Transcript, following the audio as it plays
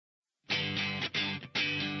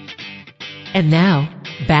And now,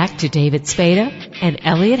 back to David Spada and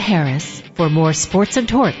Elliot Harris for more Sports and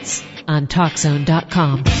Torts on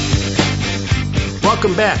TalkZone.com.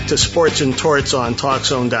 Welcome back to Sports and Torts on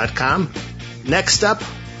TalkZone.com. Next up,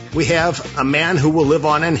 we have a man who will live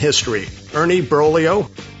on in history, Ernie Broglio,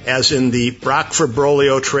 as in the Brock for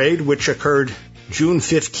Broglio trade, which occurred June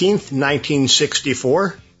 15th,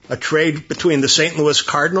 1964, a trade between the St. Louis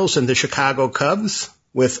Cardinals and the Chicago Cubs,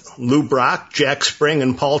 with Lou Brock, Jack Spring,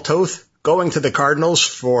 and Paul Toth going to the Cardinals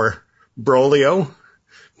for Broglio,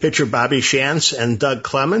 pitcher Bobby Shantz, and Doug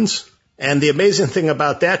Clemens. And the amazing thing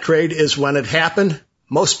about that trade is when it happened,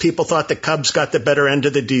 most people thought the Cubs got the better end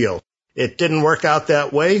of the deal. It didn't work out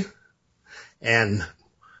that way, and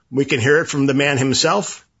we can hear it from the man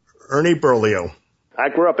himself, Ernie Broglio. I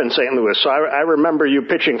grew up in St. Louis, so I remember you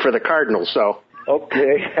pitching for the Cardinals, so.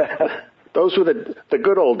 Okay. Those were the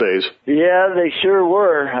good old days. Yeah, they sure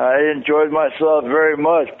were. I enjoyed myself very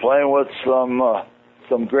much playing with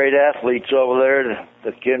some great athletes over there,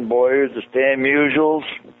 the Ken Boyers, the Stan Musials,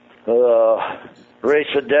 Ray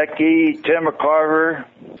Sadecki, Tim McCarver,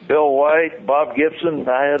 Bill White, Bob Gibson.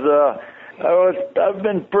 I've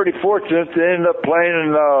been pretty fortunate to end up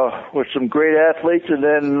playing with some great athletes, and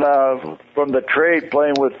then from the trade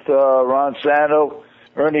playing with Ron Santo,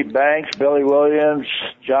 Ernie Banks, Billy Williams,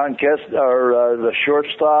 John Kessler, the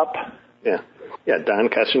shortstop. Yeah, Don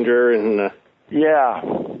Kessinger, and yeah.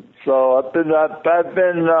 So I've been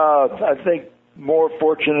I think more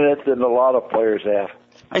fortunate than a lot of players have.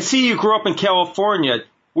 I see you grew up in California.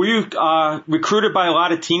 Were you recruited by a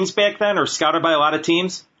lot of teams back then, or scouted by a lot of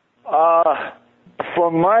teams?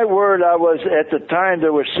 From my word, I was, at the time,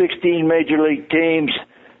 there were 16 major league teams,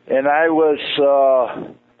 and I was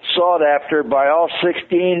sought after by all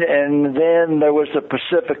 16, and then there was the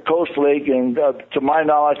Pacific Coast League, and to my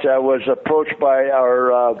knowledge, I was approached by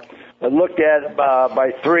looked at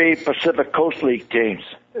by 3 Pacific Coast League teams,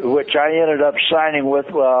 which I ended up signing with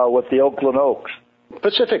the Oakland Oaks.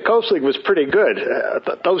 Pacific Coast League was pretty good.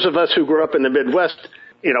 Those of us who grew up in the Midwest,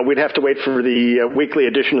 we'd have to wait for the weekly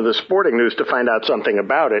edition of the Sporting News to find out something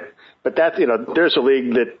about it. But that, there's a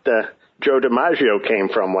league that Joe DiMaggio came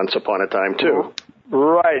from once upon a time, too.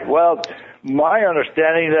 Right. Well, my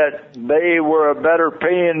understanding that they were a better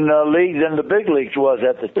paying league than the big leagues was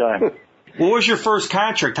at the time. What was your first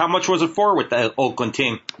contract? How much was it for with the Oakland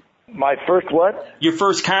team? My first what? Your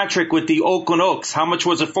first contract with the Oakland Oaks. How much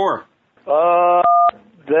was it for?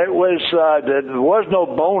 There was no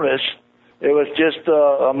bonus. It was just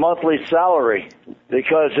a monthly salary,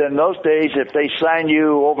 because in those days, if they signed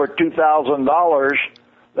you over $2,000,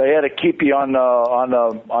 they had to keep you on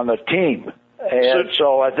the team. And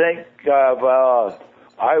so I think I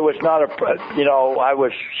was not I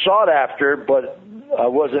was sought after, but I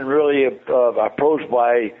wasn't really approached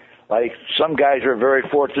by, like, some guys are very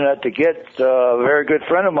fortunate to get a very good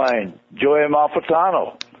friend of mine, Joey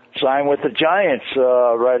Malfitano, signed with the Giants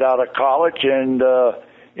right out of college, and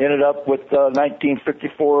ended up with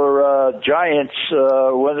 1954 Giants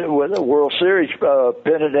with a World Series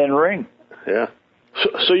pennant and ring. Yeah.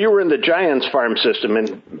 So you were in the Giants farm system,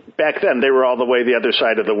 and back then they were all the way the other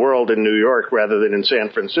side of the world in New York rather than in San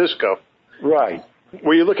Francisco. Right.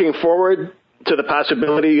 Were you looking forward to the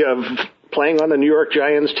possibility of playing on the New York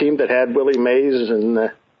Giants team that had Willie Mays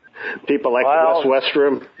and people like Wes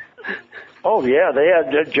Westrum? Oh yeah, they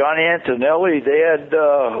had Johnny Antonelli. They had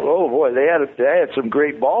they had some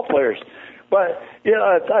great ball players. But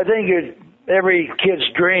I think every kid's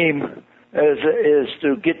dream is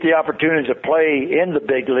to get the opportunity to play in the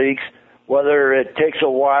big leagues. Whether it takes a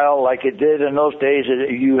while, like it did in those days,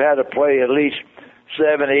 you had to play at least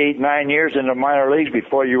 7, 8, 9 years in the minor leagues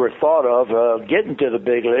before you were thought of getting to the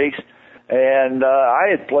big leagues. And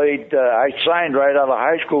I signed right out of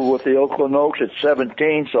high school with the Oakland Oaks at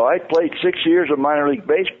 17, so I played 6 years of minor league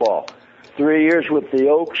baseball, 3 years with the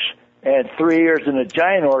Oaks, and 3 years in the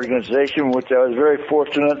Giant organization, which I was very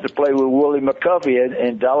fortunate to play with Willie McCovey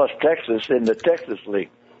in Dallas, Texas, in the Texas League.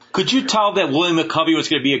 Could you tell that Willie McCovey was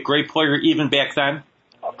going to be a great player even back then?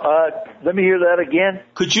 Let me hear that again.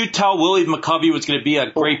 Could you tell Willie McCovey was going to be a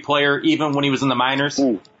great player even when he was in the minors?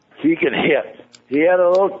 Ooh, he could hit. He had a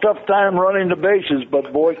little tough time running the bases,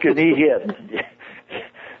 but boy, could he hit.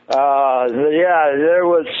 There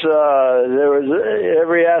was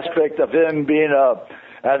every aspect of him being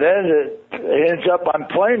and then it ends up I'm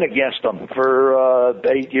playing against him for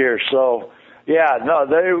 8 years. So,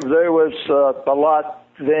 there was a lot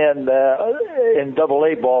then in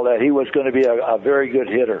Double-A ball that he was going to be a very good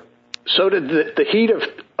hitter. So did the heat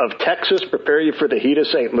of Texas prepare you for the heat of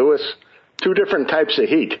St. Louis? Two different types of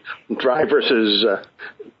heat, dry versus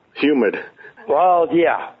humid. Well,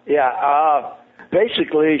 yeah.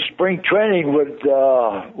 basically spring training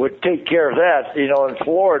would take care of that, in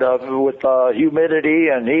Florida with humidity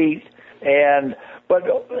and heat. But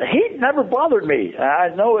heat never bothered me. I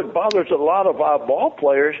know it bothers a lot of ball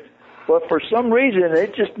players, but for some reason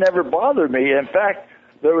it just never bothered me. In fact,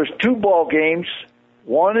 there was 2 ball games,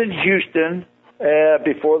 one in Houston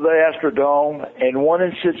before the Astrodome, and one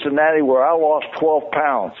in Cincinnati where I lost 12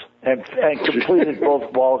 pounds and completed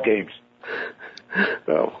both ball games.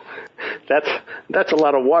 Oh, that's a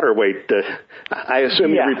lot of water weight. I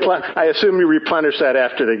assume you replenish that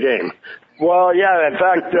after the game. Well, yeah. In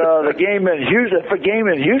fact, the game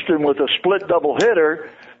in Houston was a split doubleheader,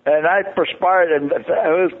 and I perspired, and it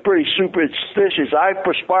was pretty superstitious. I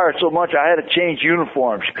perspired so much I had to change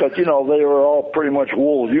uniforms because they were all pretty much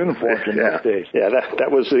wool uniforms in those days. Yeah, that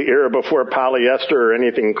was the era before polyester or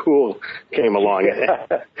anything cool came along,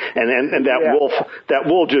 and that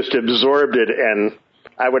wool just absorbed it. And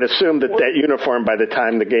I would assume that uniform by the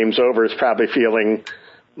time the game's over is probably feeling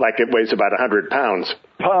like it weighs about 100 pounds.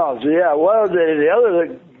 Pounds, yeah. Well, the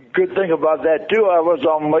other good thing about that too, I was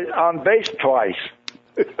on base twice.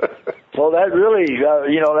 So that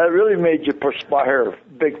really made you perspire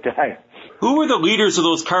big time. Who were the leaders of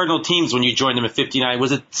those Cardinal teams when you joined them in '59?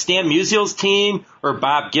 Was it Stan Musial's team or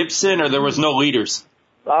Bob Gibson, or there was no leaders?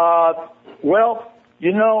 Well,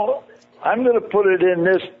 I'm going to put it in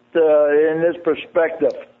this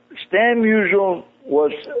perspective. Stan Musial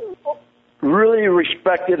was really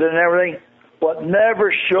respected and everything, but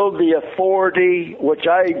never showed the authority, which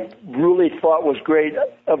I really thought was great,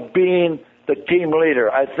 of being the team leader.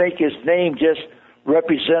 I think his name just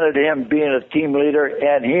represented him being a team leader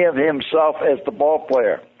and him himself as the ball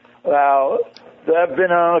player. Now, I've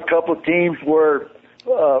been on a couple of teams or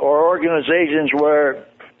organizations where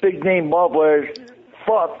big name ball players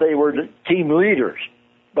thought they were the team leaders.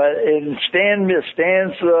 But in Stan's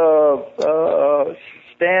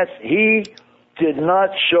stance, he did not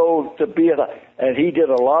show to be and he did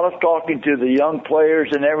a lot of talking to the young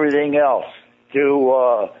players and everything else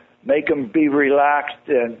to make them be relaxed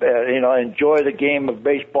and enjoy the game of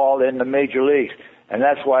baseball in the major leagues. And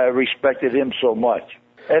that's why I respected him so much.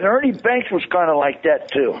 And Ernie Banks was kind of like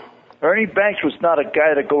that too. Ernie Banks was not a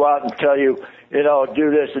guy to go out and tell you,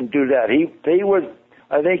 do this and do that. He was,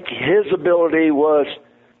 I think his ability was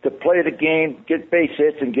to play the game, get base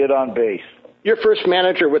hits, and get on base. Your first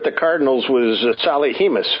manager with the Cardinals was Solly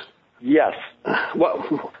Hemus. Yes.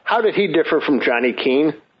 How did he differ from Johnny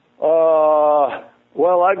Keane?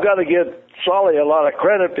 Well, I've got to give Solly a lot of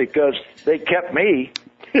credit because they kept me.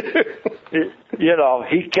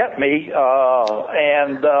 He kept me,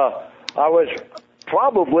 and I was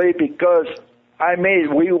probably because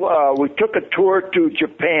we took a tour to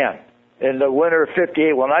Japan in the winter of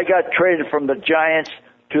 '58 when I got traded from the Giants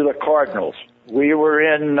to the Cardinals. We were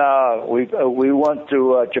in we went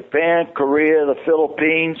to Japan, Korea, the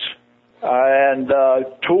Philippines, and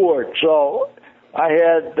toured. So I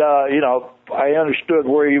had I understood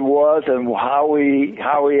where he was and how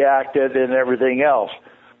he acted and everything else.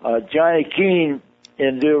 Johnny Keane,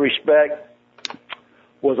 in due respect,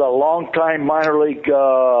 was a long-time minor league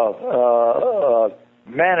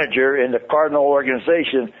manager in the Cardinal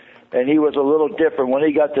organization, and he was a little different. When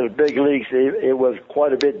he got to the big leagues, it was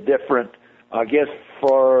quite a bit different, I guess,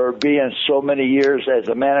 for being so many years as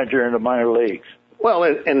a manager in the minor leagues. Well,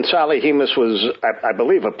 and Solly Hemus was, I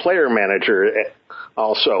believe, a player manager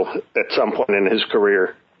also at some point in his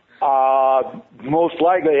career. Most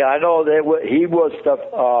likely. I know that he was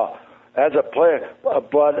as a player,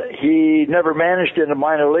 but he never managed in the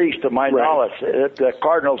minor leagues, to my knowledge. The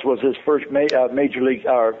Cardinals was his first major league,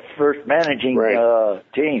 first managing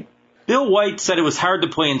team. Bill White said it was hard to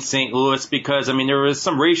play in St. Louis because, there was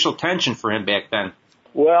some racial tension for him back then.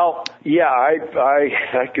 Well, yeah, I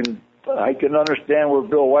can understand where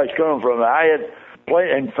Bill White's coming from. I had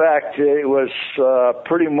played, in fact, it was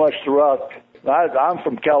pretty much throughout. I'm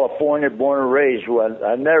from California, born and raised.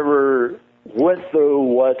 I never went through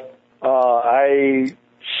what I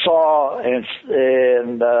saw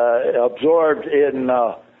and absorbed in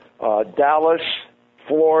Dallas,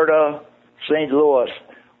 Florida, St. Louis.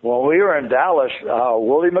 When we were in Dallas,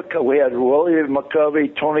 we had Willie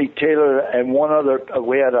McCovey, Tony Taylor, and one other.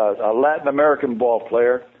 We had a Latin American ball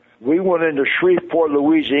player. We went into Shreveport,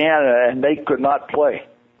 Louisiana, and they could not play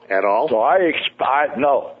at all. So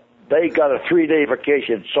no, they got a 3-day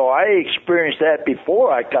vacation. So I experienced that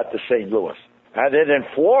before I got to St. Louis. And then in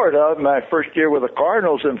Florida, my first year with the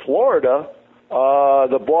Cardinals in Florida,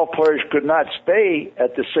 the ball players could not stay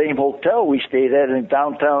at the same hotel we stayed at in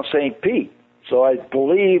downtown St. Pete. So I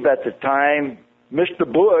believe at the time, Mr.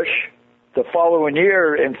 Bush, the following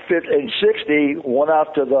year in '60, went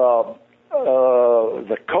out to the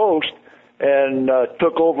the coast and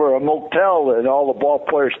took over a motel, and all the ball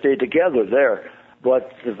players stayed together there.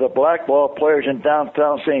 But the black ball players in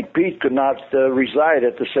downtown St. Pete could not reside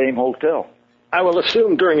at the same hotel. I will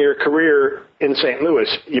assume during your career in St. Louis,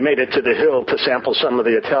 you made it to the Hill to sample some of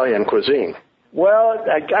the Italian cuisine. Well,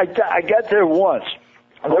 I got there once.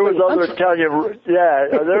 There was other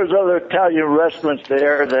Italian restaurants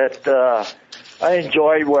there that I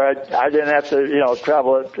enjoyed, where I didn't have to,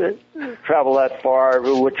 travel that far,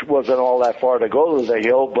 which wasn't all that far to go to the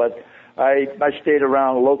Hill, but I stayed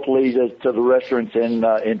around locally to the restaurants in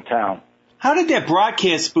town. How did that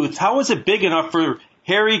broadcast booth, how was it big enough for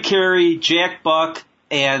Harry Carey, Jack Buck,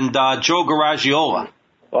 and Joe Garagiola?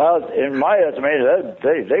 Well, in my estimation,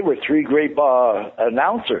 they were three great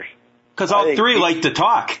announcers. Because all three liked to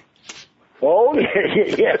talk. Oh,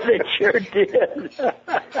 yes, they sure did.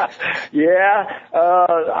 Yeah,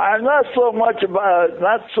 I'm not so much,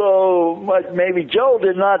 maybe Joe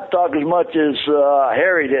did not talk as much as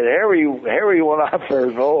Harry did. Harry went on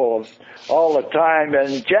for all the time,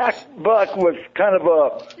 and Jack Buck was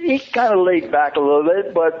he kind of laid back a little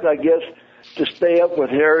bit, but I guess to stay up with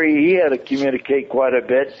Harry, he had to communicate quite a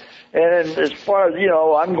bit. And as far as,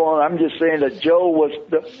 I'm just saying that Joe was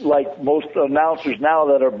like most announcers now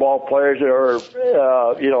that are ball players or,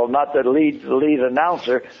 not the lead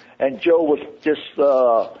announcer. And Joe was just,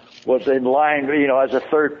 was in line, as a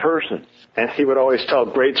third person. And he would always tell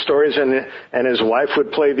great stories, and his wife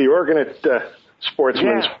would play the organ at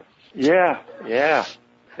Sportsman's. Yeah.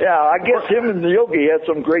 I guess him and Yogi had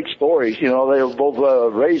some great stories. They were both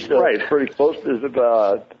raised pretty close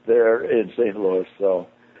to there in St. Louis, so.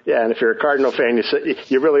 Yeah, and if you're a Cardinal fan,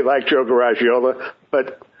 you really like Joe Garagiola,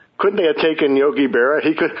 but couldn't they have taken Yogi Berra?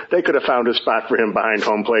 They could have found a spot for him behind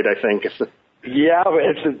home plate, I think. Yeah,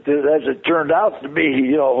 as it turned out to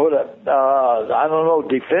be, I don't know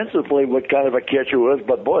defensively what kind of a catcher was,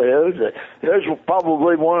 but boy, there's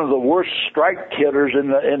probably one of the worst strike hitters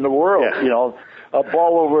in the world. Yeah. A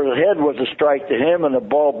ball over the head was a strike to him, and a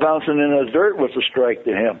ball bouncing in the dirt was a strike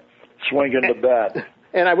to him, swinging the bat.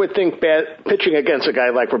 And I would think pitching against a guy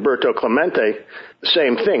like Roberto Clemente,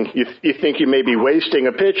 same thing. You think you may be wasting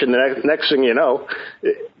a pitch, and the next thing you know,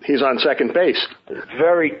 he's on second base.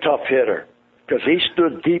 Very tough hitter, because he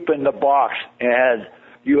stood deep in the box, and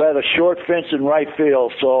you had a short fence in right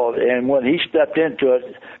field. So, and when he stepped into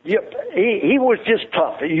it, he was just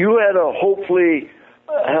tough. You had to hope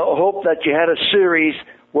that you had a series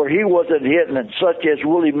where he wasn't hitting, and such as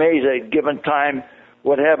Willie Mays at a given time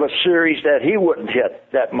would have a series that he wouldn't hit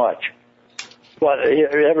that much. But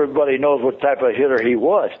everybody knows what type of hitter he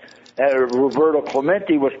was. And Roberto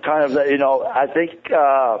Clemente was kind of, I think,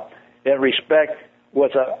 in respect,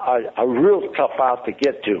 was a real tough out to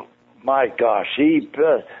get to. My gosh, you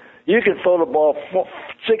can throw the ball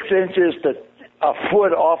 6 inches to a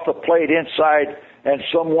foot off the plate inside, and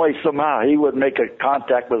some way, somehow, he would make a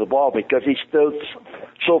contact with the ball because he stood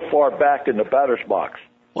so far back in the batter's box.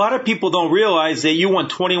 A lot of people don't realize that you won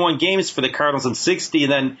 21 games for the Cardinals in 60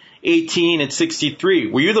 and then 18 in 63.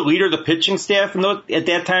 Were you the leader of the pitching staff at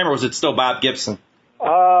that time, or was it still Bob Gibson?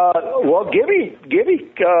 Well, Gibby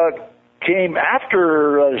came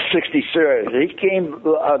after 63. He came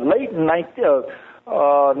late in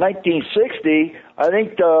 1960. I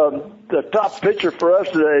think the top pitcher for us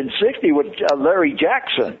in 60 was Larry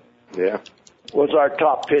Jackson. Yeah, was our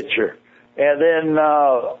top pitcher. And then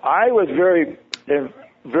I was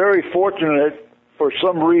very fortunate for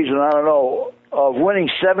some reason, I don't know, of winning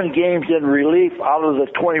 7 games in relief out of the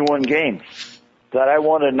 21 games that I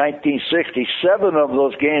won in 1960. 7 of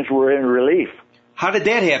those games were in relief. How did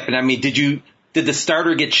that happen? I mean, did the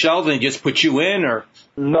starter get shelved and just put you in, or?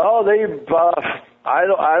 No, I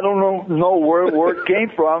don't know where it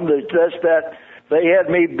came from. It's just that they had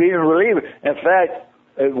me being relieved. In fact,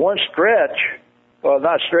 at one stretch, well,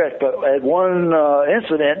 not stretch, but at one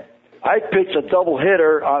incident, I pitched a double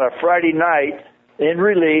hitter on a Friday night in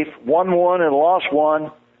relief, won 1 and lost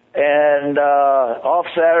 1, and off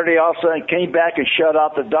Saturday, all of a sudden came back and shut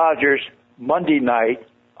out the Dodgers Monday night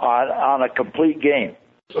on a complete game.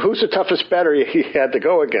 Who's the toughest batter you had to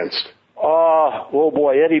go against? Oh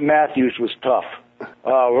boy, Eddie Matthews was tough.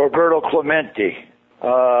 Roberto Clemente.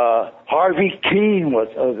 Harvey Keene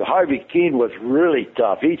was really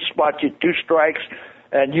tough. He'd spot you 2 strikes,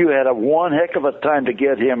 and you had one heck of a time to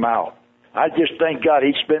get him out. I just thank God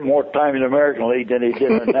he spent more time in the American League than he did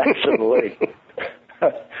in the National League,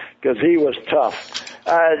 because he was tough.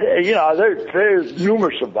 There's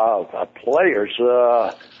numerous players.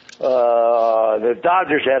 The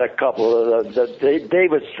Dodgers had a couple of the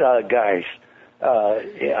Davis guys.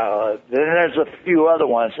 Then there's a few other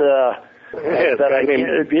ones.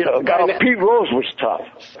 Pete Rose was tough.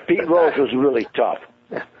 Pete Rose was really tough.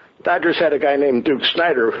 Dodgers had a guy named Duke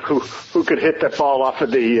Snyder who could hit that ball off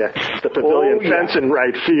of the pavilion fence in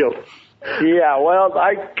right field. Yeah, well,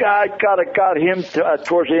 I got him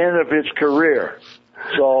towards the end of his career,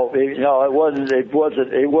 so it wasn't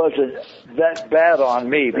that bad on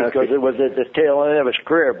me because it was at the tail end of his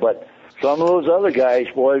career. But some of those other guys,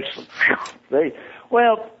 boys,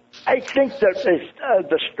 I think that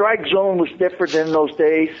the strike zone was different in those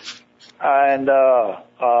days, and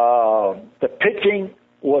the pitching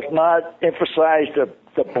was not emphasized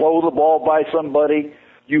to blow the ball by somebody.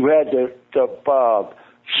 You had to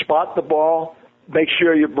spot the ball, make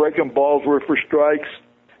sure your breaking balls were for strikes.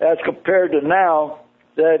 As compared to now,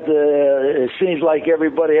 that it seems like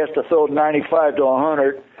everybody has to throw 95 to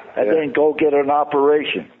 100 and then go get an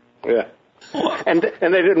operation. Yeah, and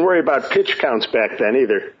they didn't worry about pitch counts back then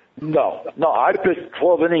either. No, I pitched a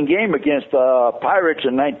 12-inning game against Pirates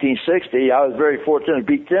in 1960. I was very fortunate to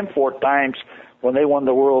beat them 4 times when they won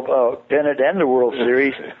the World Pennant and the World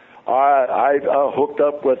Series. I hooked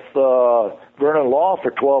up with Vernon Law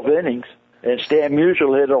for 12 innings, and Stan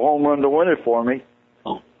Musial hit a home run to win it for me.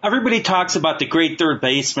 Everybody talks about the great third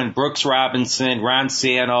baseman, Brooks Robinson, Ron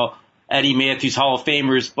Santo, Eddie Matthews, Hall of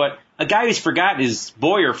Famers, but a guy who's forgotten is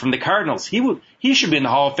Boyer from the Cardinals. He should be in the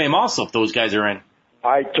Hall of Fame also if those guys are in.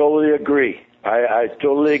 I totally agree. I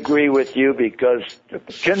totally agree with you because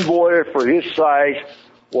Ken Boyer, for his size,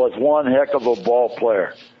 was one heck of a ball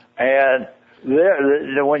player. And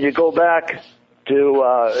when you go back to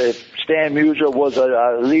if Stan Musial was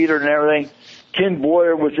a leader and everything, Ken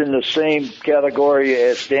Boyer was in the same category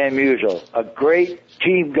as Stan Musial. A great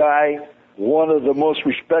team guy, one of the most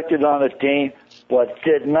respected on the team, but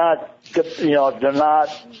did not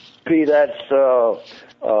be that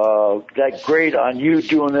great on you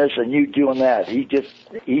doing this and you doing that. He just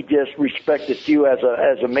respected you as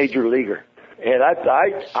a major leaguer. And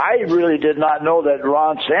I really did not know that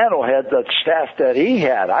Ron Santo had the stats that he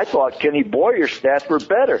had. I thought Kenny Boyer's stats were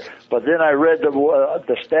better. But then I read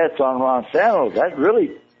the stats on Ron Santo. That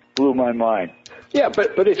really blew my mind. Yeah,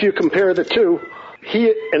 but if you compare the two,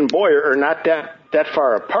 he and Boyer are not that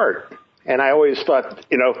far apart. And I always thought,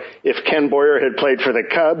 if Ken Boyer had played for the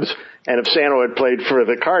Cubs and if Santo had played for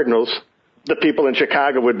the Cardinals, the people in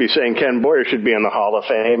Chicago would be saying Ken Boyer should be in the Hall of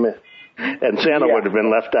Fame and Santo would have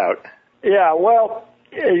been left out. Yeah, well,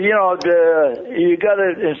 you got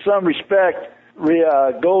to, in some respect,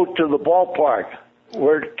 go to the ballpark.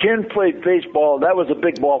 Where Ken played baseball, that was a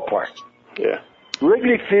big ballpark. Yeah.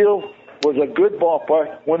 Wrigley Field was a good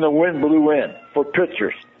ballpark when the wind blew in for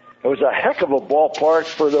pitchers. It was a heck of a ballpark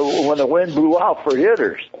when the wind blew out for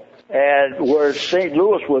hitters. And where St.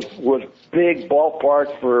 Louis was big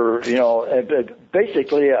ballpark for,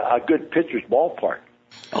 basically a good pitcher's ballpark.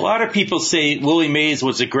 A lot of people say Willie Mays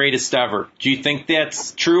was the greatest ever. Do you think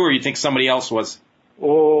that's true, or you think somebody else was?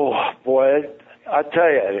 Oh, boy, I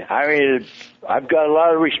tell you, I've got a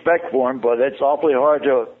lot of respect for him, but it's awfully hard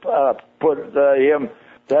to put him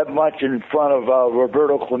that much in front of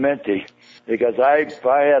Roberto Clemente, because I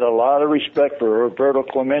had a lot of respect for Roberto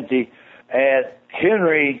Clemente, and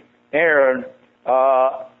Henry Aaron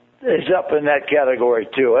is up in that category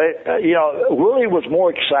too. Willie was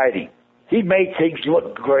more exciting. He made things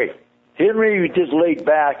look great. Henry just laid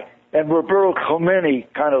back, and Roberto Clemente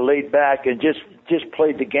kind of laid back and just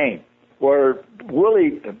played the game. Where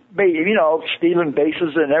Willie made, stealing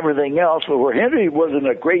bases and everything else, but where Henry wasn't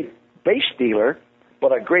a great base stealer,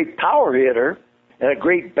 but a great power hitter and a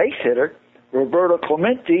great base hitter. Roberto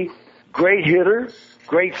Clemente, great hitter,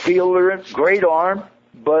 great fielder, great arm,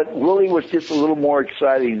 but Willie was just a little more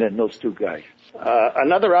exciting than those two guys.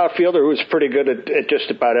 Another outfielder who was pretty good at just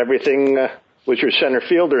about everything was your center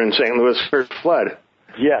fielder in St. Louis, Curt Flood.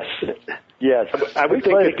 Yes. I would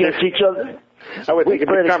think played against each other. I would think it'd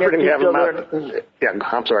be comforting to have him out. Yeah,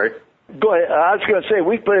 I'm sorry. Go ahead. I was going to say,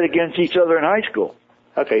 we played against each other in high school.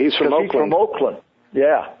 Okay, he's from Oakland. He's from Oakland.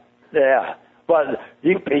 Yeah. But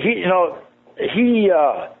he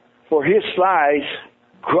for his size,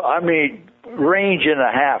 range and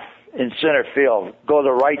a half in center field. Go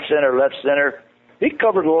to right center, left center. He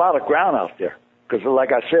covered a lot of ground out there because,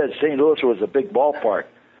 like I said, St. Louis was a big ballpark.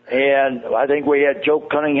 And I think we had Joe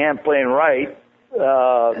Cunningham playing right. He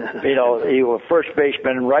was first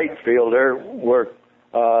baseman, right fielder, where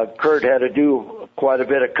Kurt had to do quite a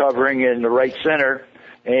bit of covering in the right center.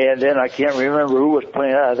 And then I can't remember who was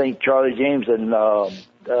playing. I think Charlie James and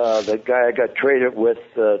the guy I got traded with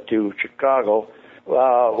to Chicago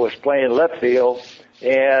was playing left field.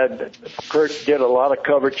 And Kurt did a lot of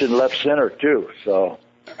coverage in left center, too. So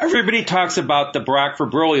everybody talks about the Brock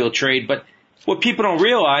Verbroglio trade, but what people don't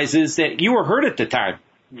realize is that you were hurt at the time.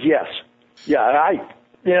 Yes. Yeah,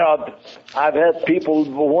 I've had people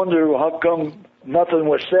wonder how come nothing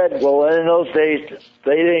was said. Well, in those days,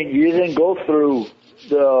 you didn't go through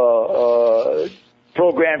the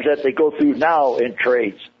programs that they go through now in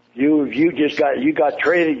trades. You got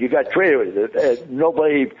traded.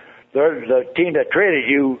 Nobody, the team that traded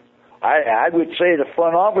you, I would say the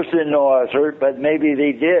front office didn't know I was hurt, but maybe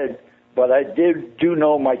they did. But I do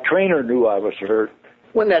know my trainer knew I was hurt.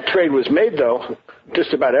 When that trade was made, though,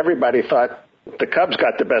 just about everybody thought the Cubs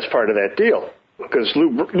got the best part of that deal because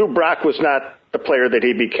Lou Brock was not the player that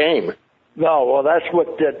he became. No, well, that's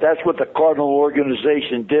what the Cardinal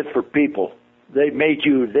organization did for people. They made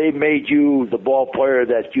you the ball player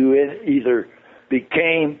that you either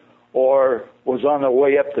became or was on the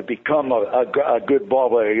way up to become a good ball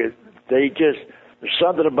player. There's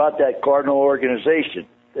something about that Cardinal organization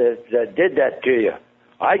that did that to you.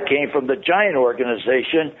 I came from the Giant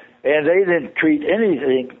organization, and they didn't treat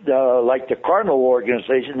anything like the Cardinal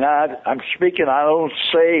organization. Now, I'm speaking, I don't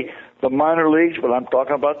say the minor leagues, but I'm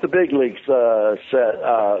talking about the big leagues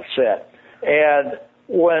set. And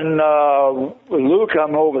when Lou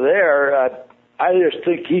come over there, I just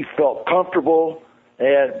think he felt comfortable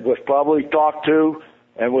and was probably talked to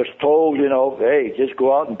and was told, hey, just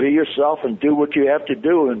go out and be yourself and do what you have to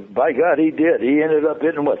do. And by God, he did. He ended up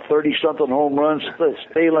hitting, 30-something home runs,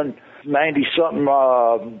 stealing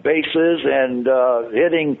 90-something bases, and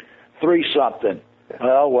hitting 3-something.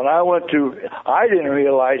 Well, when I didn't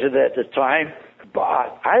realize it at the time, but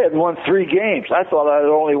I had won 3 games. I thought I had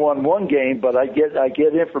only won 1 game, but I get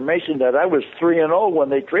information that I was 3-0 when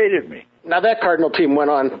they traded me. Now, that Cardinal team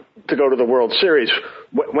went on to go to the World Series.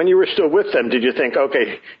 When you were still with them, did you think,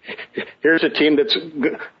 okay, here's a team that's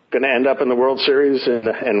going to end up in the World Series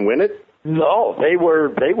and win it? No, we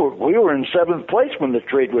were in 7th place when the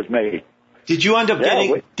trade was made. Did you end up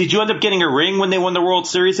getting a ring when they won the World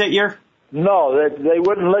Series that year? No, they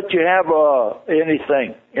wouldn't let you have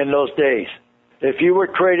anything in those days. If you were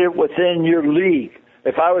traded within your league,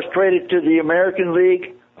 if I was traded to the American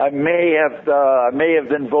League, I may have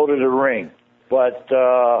been voted a ring, but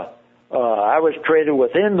I was traded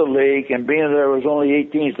within the league, and being there was only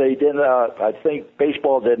 8 teams, they didn't. I think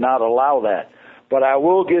baseball did not allow that. But I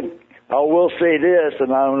will say this,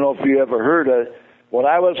 and I don't know if you ever heard it. When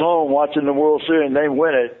I was home watching the World Series and they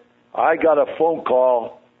win it, I got a phone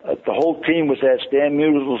call. The whole team was at Stan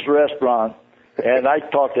Musial's restaurant, and I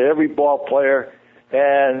talked to every ball player,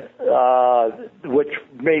 and which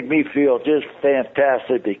made me feel just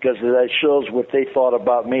fantastic because that shows what they thought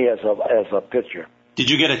about me as a pitcher. Did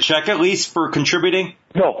you get a check at least for contributing?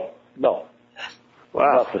 No. Wow.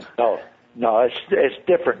 Nothing. No, it's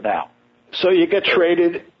different now. So you get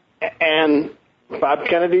traded, and Bob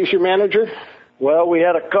Kennedy's your manager? Well, we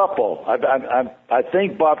had a couple. I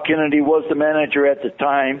think Bob Kennedy was the manager at the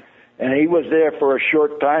time, and he was there for a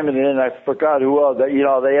short time, and then I forgot who else.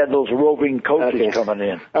 They had those roving coaches coming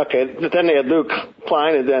in. Okay, then they had Luke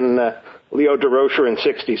Klein, and then Leo DeRocher in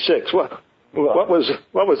 '66. What was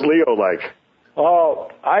Leo like? Oh,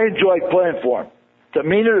 I enjoyed playing for him. The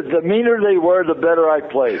meaner they were, the better I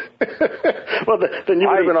played. Well, then you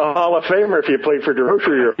would have been a Hall of Famer if you played for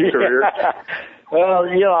DeRocher your career. Well,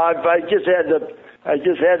 I just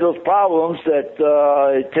had those problems that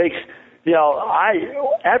it takes.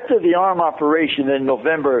 After the arm operation in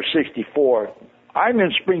November of '64, I'm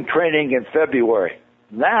in spring training in February.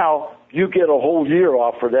 Now you get a whole year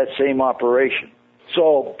off for that same operation.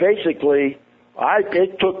 So basically,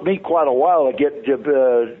 it took me quite a while to get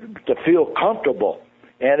to feel comfortable,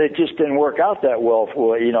 and it just didn't work out that well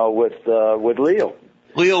for with Leo.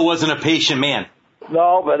 Leo wasn't a patient man.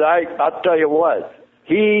 No, but I'll tell you what,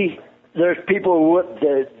 there's people who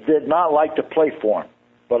did not like to play for him,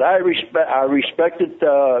 but I respected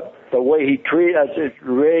the way he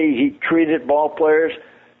treated ball players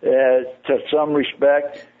to some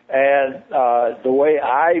respect, and the way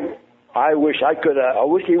I wish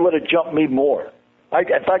he would have jumped me more.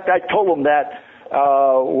 In fact, I told him that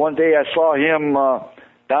one day I saw him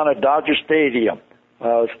down at Dodger Stadium.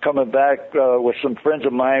 I was coming back with some friends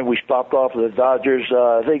of mine. We stopped off at the Dodgers.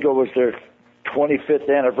 I think it was their 25th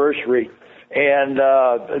anniversary, and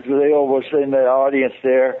they all was in the audience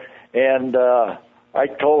there. And I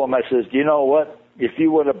told him, I says, you know what? If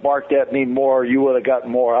you would have barked at me more, you would have gotten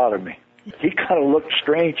more out of me. He kind of looked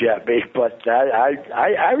strange at me, but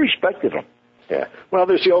I respected him. Yeah. Well,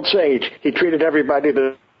 there's the old saying, he treated everybody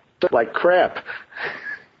like crap.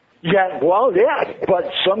 Yeah, well, yeah, but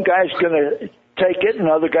some guys gonna take it and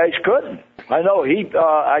other guys couldn't. I know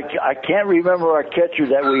I can't remember our catcher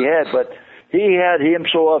that we had, but he had him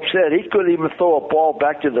so upset he couldn't even throw a ball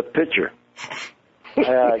back to the pitcher.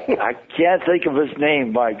 I can't think of his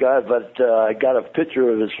name, my God, but I got a picture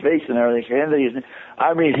of his face and everything.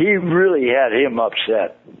 I mean, he really had him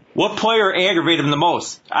upset. What player aggravated him the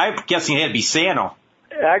most? I'm guessing it had to be Sano.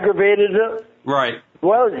 Aggravated him? Right.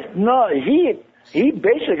 Well, no, he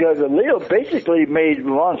basically, Leo basically made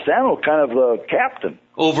Lonsano kind of a captain.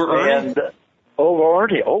 Over Ernie? Over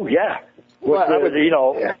Ernie, oh, yeah. Well, I would,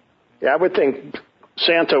 I would think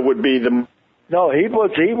Santa would be the... No, he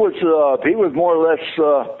was more or less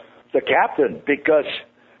the captain, because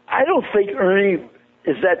I don't think Ernie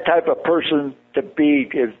is that type of person to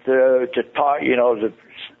talk, to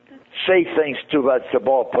say things to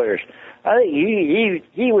ball players. I think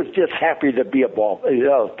he was just happy to be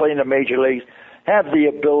playing the major leagues, have the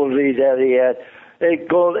ability that he had. They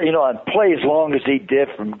go, and play as long as he did,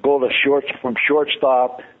 from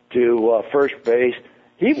shortstop to first base.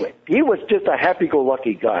 He was just a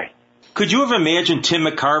happy-go-lucky guy. Could you have imagined Tim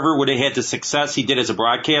McCarver would have had the success he did as a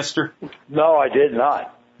broadcaster? No, I did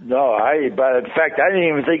not. No, but in fact, I didn't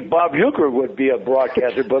even think Bob Uecker would be a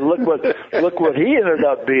broadcaster. But look what he ended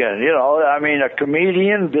up being. I mean, a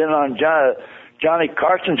comedian, been on Johnny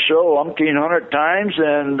Carson's show 1,800 times,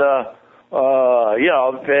 and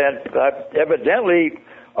evidently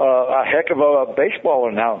a heck of a baseball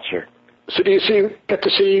announcer. So do you get to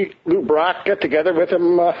see Lou Brock get together with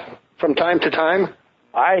him from time to time?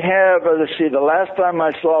 I have. The last time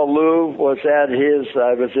I saw Lou was at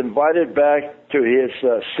I was invited back to his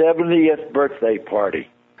 70th birthday party.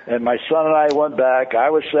 And my son and I went back. I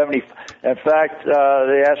was 70. In fact,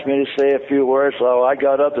 they asked me to say a few words, so I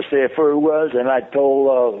got up to say a few words, and I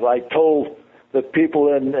told the people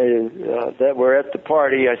that were at the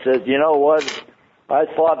party, I said, you know what? I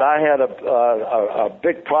thought I had a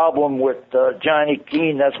big problem with Johnny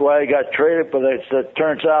Keane. That's why I got traded, but it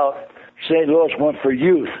turns out St. Louis went for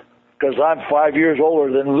youth, because I'm 5 years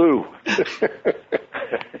older than Lou.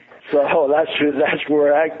 So that's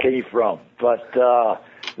where I came from. But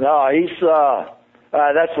no, he's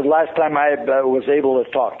that's the last time I was able to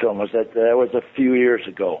talk to him. That was a few years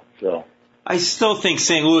ago. So I still think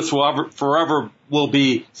St. Louis forever will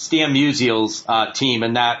be Stan Musial's team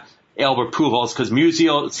and not Albert Pujols, because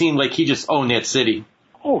Musial, seemed like he just owned that city.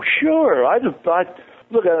 Oh, sure. I look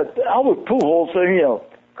at Albert Pujols,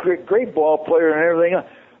 great ball player and everything.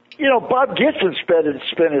 Bob Gibson spent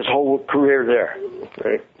his whole career there.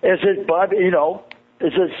 Right. Is it Bob? Is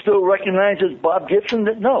it still recognized as Bob Gibson?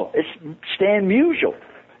 No, it's Stan Musial,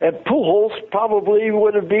 and Pujols probably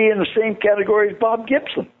would be in the same category as Bob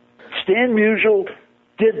Gibson. Stan Musial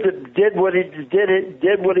did what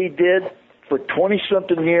he did for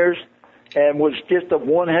 20-something years, and was just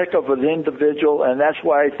one heck of an individual, and that's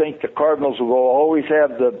why I think the Cardinals will always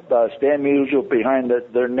have the Stan Musial behind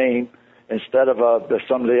their name instead of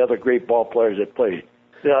some of the other great ball players that played.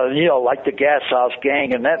 Like the Gas House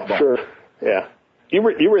Gang and that bunch. Sure. Yeah. You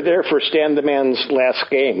were there for Stan the Man's last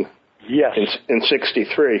game. Yes. In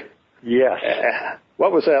 '63. Yes.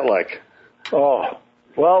 What was that like? Oh,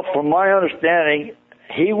 well, from my understanding,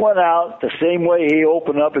 he went out the same way he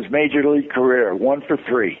opened up his major league career, 1 for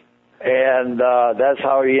 3. And that's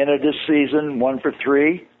how he ended his season, 1 for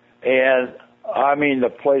 3. And, I mean, the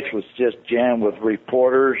place was just jammed with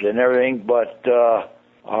reporters and everything, but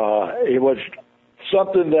it was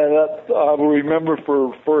something that I will remember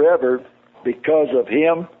for forever because of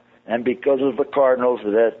him and because of the Cardinals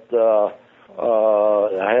that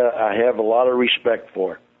I have a lot of respect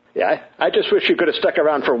for. Yeah, I just wish you could have stuck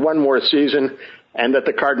around for one more season and that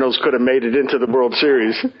the Cardinals could have made it into the World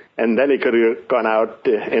Series, and then he could have gone out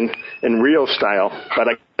in real style.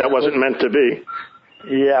 But that wasn't meant to be.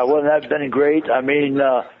 Yeah, wouldn't that have been great? I mean,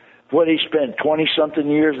 he spent 20-something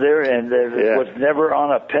years there, and was never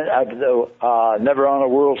on a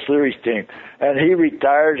World Series team. And he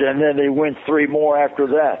retired, and then they win 3 more after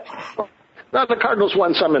that. Well, the Cardinals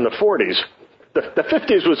won some in the 40s. The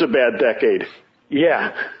 50s was a bad decade.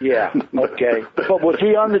 Yeah, okay. But was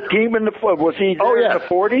he on the team in the? Was he there in the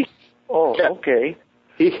 40s? Oh, yeah. Okay.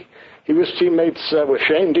 He was teammates with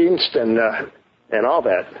Shane Dienst and all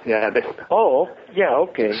that. Yeah.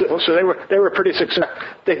 Okay. So they were pretty successful.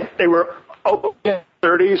 They were in the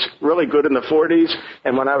 30s, really good in the 40s,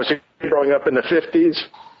 and when I was growing up in the 50s,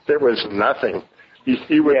 there was nothing.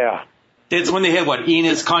 Yeah. It's when they had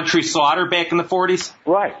Enos Country Slaughter back in the 40s.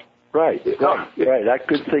 Right. I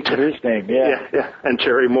couldn't think of his name. Yeah. And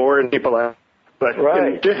Terry Moore and people like that. But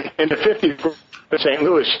in the 50s, in St.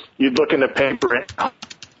 Louis, you'd look in the paper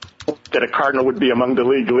that a Cardinal would be among the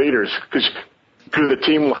league leaders because the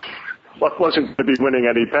team wasn't going to be winning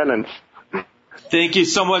any pennants. Thank you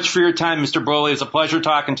so much for your time, Mr. Broly. It's a pleasure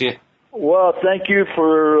talking to you. Well, thank you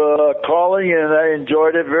for calling, and I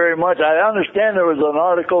enjoyed it very much. I understand there was an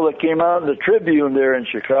article that came out in the Tribune there in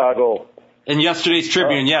Chicago. In yesterday's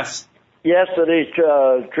Tribune, yes. Yesterday's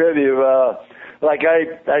Tribune. Like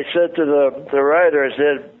I said to the writer, I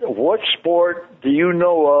said, what sport do you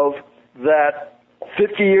know of that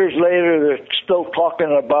 50 years later they're still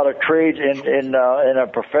talking about a trade in a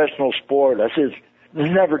professional sport? I said,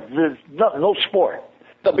 there's no sport.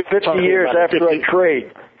 50 years after a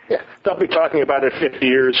trade. Yeah, they'll be talking about it 50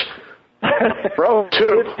 years. Bro,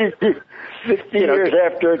 50 years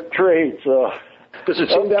after a trade. So. Does it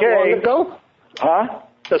seem that long ago? Huh?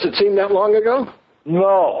 Does it seem that long ago?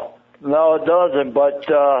 No, it doesn't. But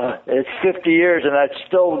it's 50 years, and that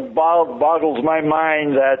still boggles my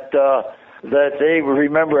mind that they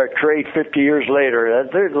remember a trade 50 years later.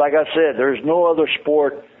 Like I said, there's no other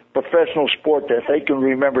sport, professional sport, that they can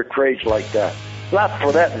remember trades like that. Not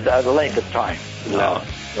for that length of time. No.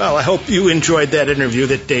 Well, I hope you enjoyed that interview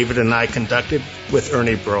that David and I conducted with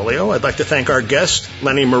Ernie Broglio. I'd like to thank our guest,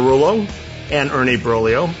 Lenny Marullo, and Ernie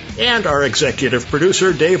Broglio, and our executive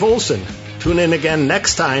producer, Dave Olson. Tune in again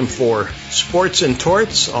next time for Sports and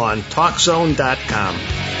Torts on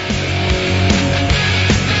TalkZone.com.